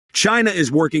China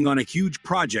is working on a huge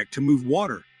project to move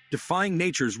water, defying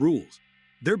nature's rules.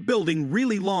 They're building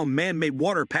really long man-made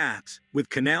water paths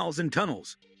with canals and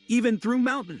tunnels, even through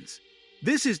mountains.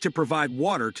 This is to provide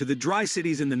water to the dry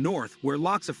cities in the north where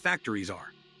lots of factories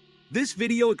are. This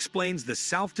video explains the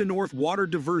South-to-North Water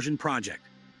Diversion Project.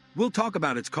 We'll talk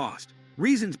about its cost,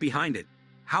 reasons behind it,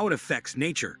 how it affects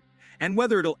nature, and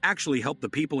whether it'll actually help the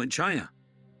people in China.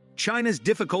 China's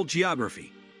difficult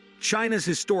geography. China's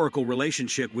historical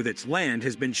relationship with its land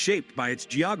has been shaped by its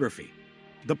geography.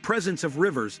 The presence of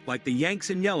rivers like the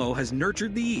Yangtze and Yellow has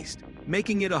nurtured the East,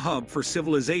 making it a hub for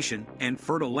civilization and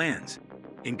fertile lands.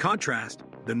 In contrast,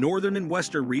 the northern and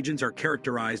western regions are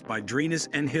characterized by dryness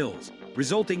and hills,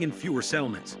 resulting in fewer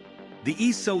settlements. The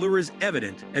East's allure is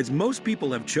evident as most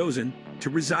people have chosen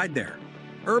to reside there.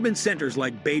 Urban centers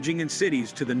like Beijing and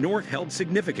cities to the north held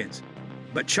significance,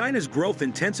 but China's growth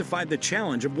intensified the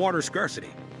challenge of water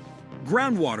scarcity.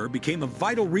 Groundwater became a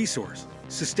vital resource,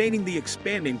 sustaining the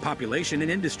expanding population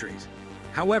and industries.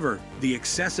 However, the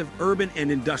excessive urban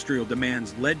and industrial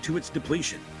demands led to its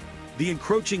depletion. The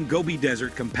encroaching Gobi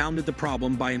Desert compounded the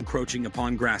problem by encroaching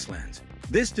upon grasslands.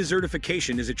 This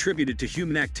desertification is attributed to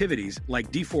human activities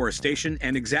like deforestation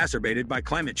and exacerbated by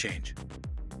climate change.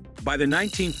 By the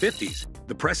 1950s,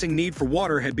 the pressing need for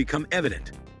water had become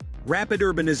evident. Rapid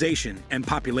urbanization and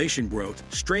population growth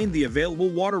strained the available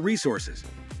water resources.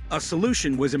 A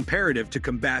solution was imperative to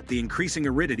combat the increasing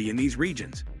aridity in these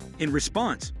regions. In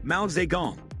response, Mao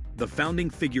Zedong, the founding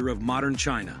figure of modern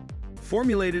China,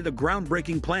 formulated a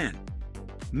groundbreaking plan.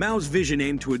 Mao's vision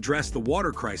aimed to address the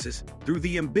water crisis through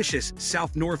the ambitious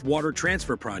South-North Water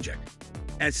Transfer Project.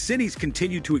 As cities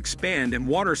continued to expand and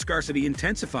water scarcity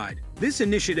intensified, this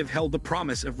initiative held the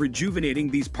promise of rejuvenating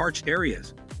these parched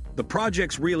areas. The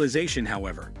project's realization,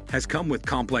 however, has come with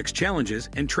complex challenges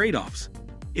and trade-offs.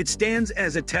 It stands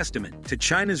as a testament to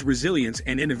China's resilience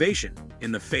and innovation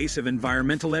in the face of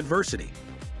environmental adversity.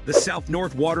 The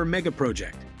South-North Water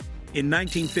Megaproject. In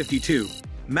 1952,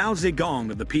 Mao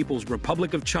Zedong of the People's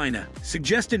Republic of China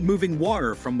suggested moving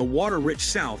water from the water-rich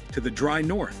south to the dry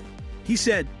north. He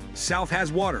said, "South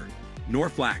has water,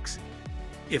 north lacks.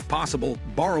 If possible,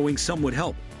 borrowing some would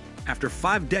help." After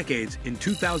 5 decades, in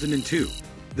 2002,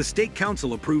 the State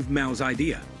Council approved Mao's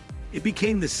idea. It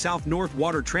became the South-North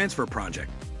Water Transfer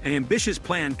Project, an ambitious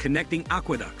plan connecting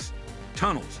aqueducts,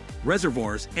 tunnels,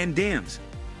 reservoirs, and dams.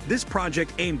 This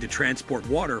project aimed to transport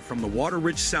water from the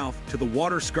water-rich south to the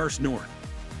water-scarce north.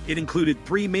 It included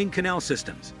 3 main canal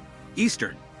systems: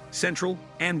 eastern, central,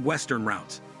 and western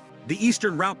routes. The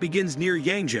eastern route begins near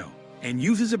Yangzhou and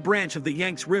uses a branch of the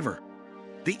Yangtze River.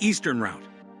 The eastern route,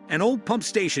 an old pump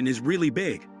station, is really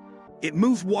big. It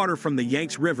moves water from the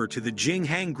Yangtze River to the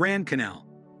Jinghang Grand Canal,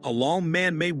 a long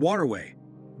man-made waterway.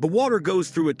 The water goes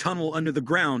through a tunnel under the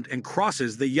ground and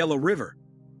crosses the Yellow River.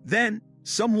 Then,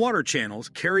 some water channels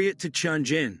carry it to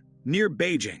Tianjin, near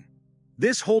Beijing.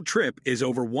 This whole trip is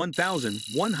over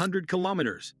 1,100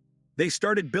 kilometers. They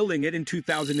started building it in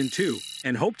 2002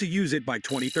 and hoped to use it by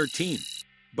 2013,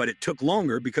 but it took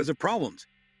longer because of problems.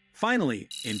 Finally,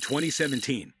 in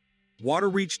 2017, water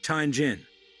reached Tianjin.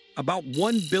 About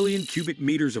 1 billion cubic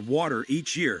meters of water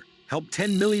each year helped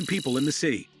 10 million people in the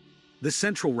city. The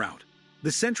central route.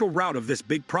 The central route of this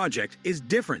big project is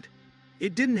different.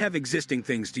 It didn't have existing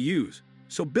things to use,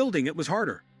 so building it was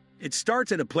harder. It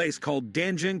starts at a place called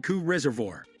Danjiankou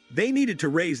Reservoir. They needed to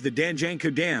raise the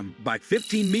Danjiankou Dam by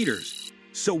 15 meters,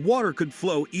 so water could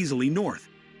flow easily north.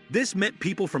 This meant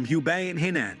people from Hubei and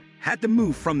Henan had to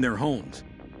move from their homes.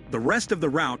 The rest of the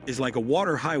route is like a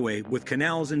water highway with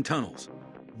canals and tunnels.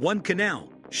 One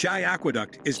canal, Shai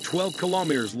Aqueduct, is 12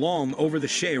 kilometers long over the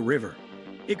Shai River.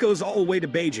 It goes all the way to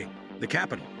Beijing, the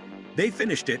capital. They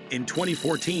finished it in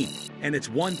 2014, and it's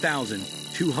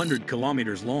 1,200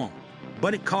 kilometers long.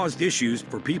 But it caused issues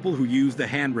for people who use the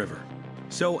Han River.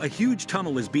 So a huge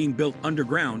tunnel is being built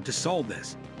underground to solve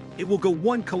this. It will go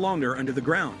 1 kilometer under the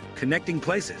ground, connecting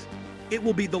places. It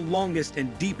will be the longest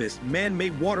and deepest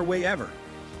man-made waterway ever.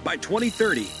 By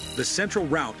 2030, the central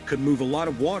route could move a lot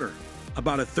of water,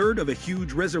 about a third of a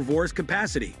huge reservoir's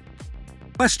capacity.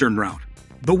 Western route.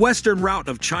 The western route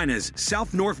of China's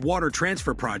South-North Water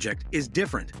Transfer Project is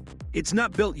different. It's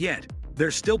not built yet.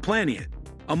 They're still planning it.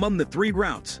 Among the 3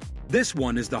 routes, this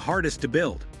one is the hardest to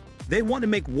build. They want to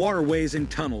make waterways and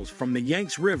tunnels from the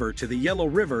Yangtze River to the Yellow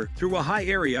River through a high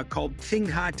area called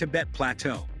Qinghai Tibet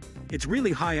Plateau. It's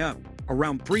really high up,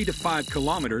 around 3 to 5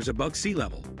 kilometers above sea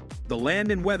level. The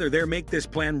land and weather there make this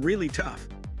plan really tough.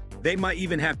 They might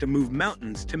even have to move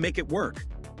mountains to make it work.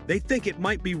 They think it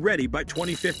might be ready by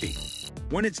 2050.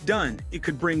 When it's done, it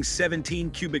could bring 17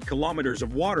 cubic kilometers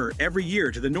of water every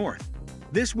year to the north.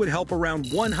 This would help around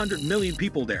 100 million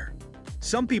people there.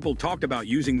 Some people talked about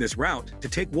using this route to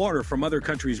take water from other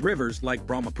countries' rivers like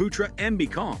Brahmaputra and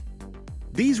Mekong.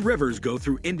 These rivers go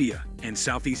through India and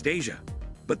Southeast Asia.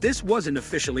 But this wasn't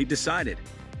officially decided.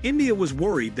 India was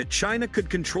worried that China could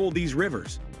control these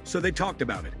rivers, so they talked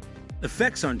about it.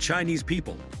 Effects on Chinese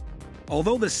people.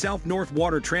 Although the South-North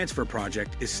Water Transfer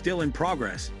Project is still in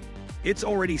progress, it's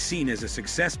already seen as a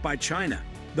success by China.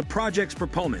 The project's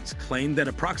proponents claim that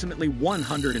approximately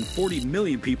 140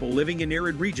 million people living in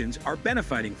arid regions are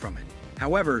benefiting from it.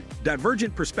 However,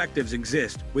 divergent perspectives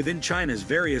exist within China's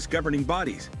various governing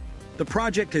bodies. The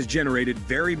project has generated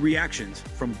varied reactions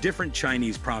from different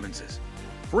Chinese provinces.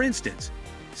 For instance,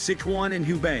 Sichuan and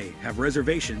Hubei have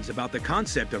reservations about the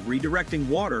concept of redirecting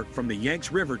water from the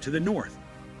Yangtze River to the north.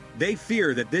 They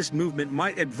fear that this movement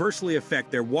might adversely affect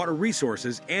their water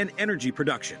resources and energy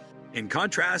production. In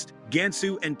contrast,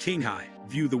 Gansu and Qinghai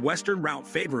view the western route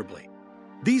favorably.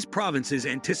 These provinces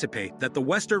anticipate that the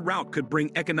western route could bring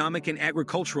economic and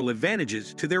agricultural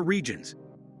advantages to their regions.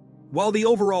 While the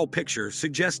overall picture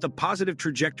suggests a positive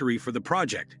trajectory for the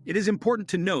project, it is important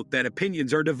to note that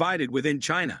opinions are divided within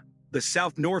China. The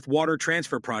South-North Water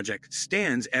Transfer Project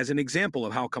stands as an example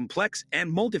of how complex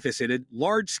and multifaceted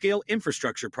large-scale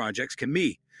infrastructure projects can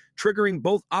be, triggering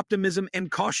both optimism and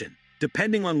caution,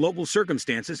 depending on local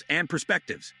circumstances and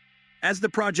perspectives. As the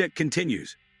project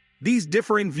continues, these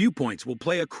differing viewpoints will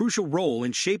play a crucial role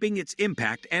in shaping its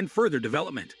impact and further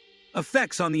development.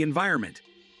 Effects on the environment.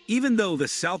 Even though the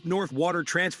South-North Water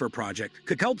Transfer Project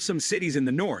could help some cities in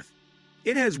the north,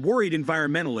 it has worried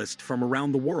environmentalists from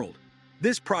around the world.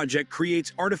 This project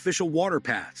creates artificial water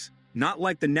paths, not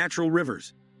like the natural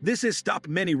rivers. This has stopped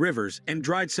many rivers and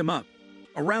dried some up.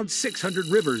 Around 600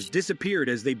 rivers disappeared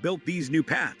as they built these new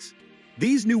paths.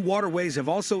 These new waterways have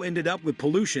also ended up with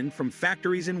pollution from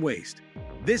factories and waste.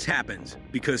 This happens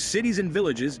because cities and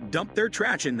villages dump their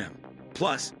trash in them.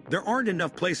 Plus, there aren't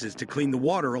enough places to clean the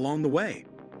water along the way.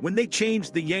 When they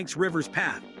changed the Yangtze River's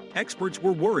path, experts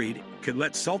were worried it could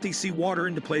let salty seawater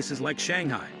into places like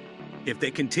Shanghai. If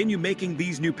they continue making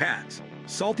these new paths,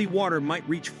 salty water might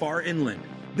reach far inland.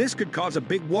 This could cause a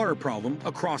big water problem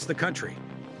across the country.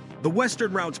 The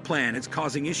Western Route's plan is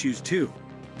causing issues too.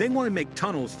 They want to make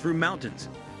tunnels through mountains.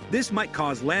 This might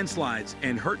cause landslides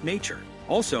and hurt nature.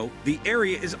 Also, the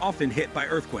area is often hit by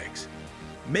earthquakes.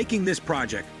 Making this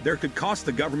project there could cost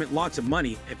the government lots of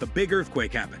money if a big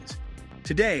earthquake happens.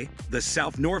 Today, the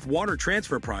South-North Water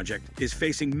Transfer Project is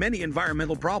facing many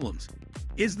environmental problems.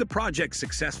 Is the project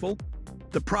successful?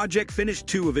 The project finished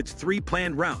 2 of its 3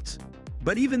 planned routes.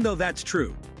 But even though that's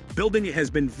true, building it has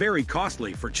been very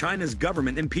costly for China's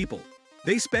government and people.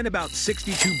 They spent about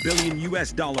 $62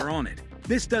 billion on it.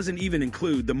 This doesn't even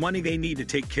include the money they need to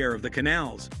take care of the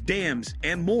canals, dams,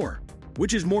 and more,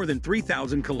 which is more than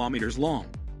 3,000 kilometers long.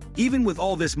 Even with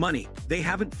all this money, they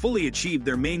haven't fully achieved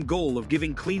their main goal of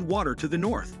giving clean water to the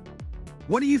north.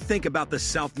 What do you think about the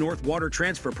South-North Water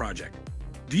Transfer Project?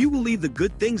 Do you believe the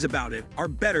good things about it are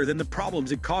better than the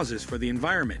problems it causes for the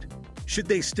environment? Should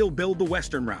they still build the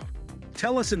Western Route?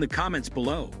 Tell us in the comments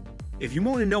below. If you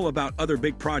want to know about other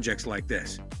big projects like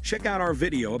this, check out our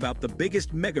video about the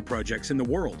biggest megaprojects in the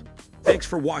world. Thanks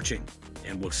for watching,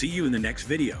 and we'll see you in the next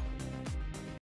video.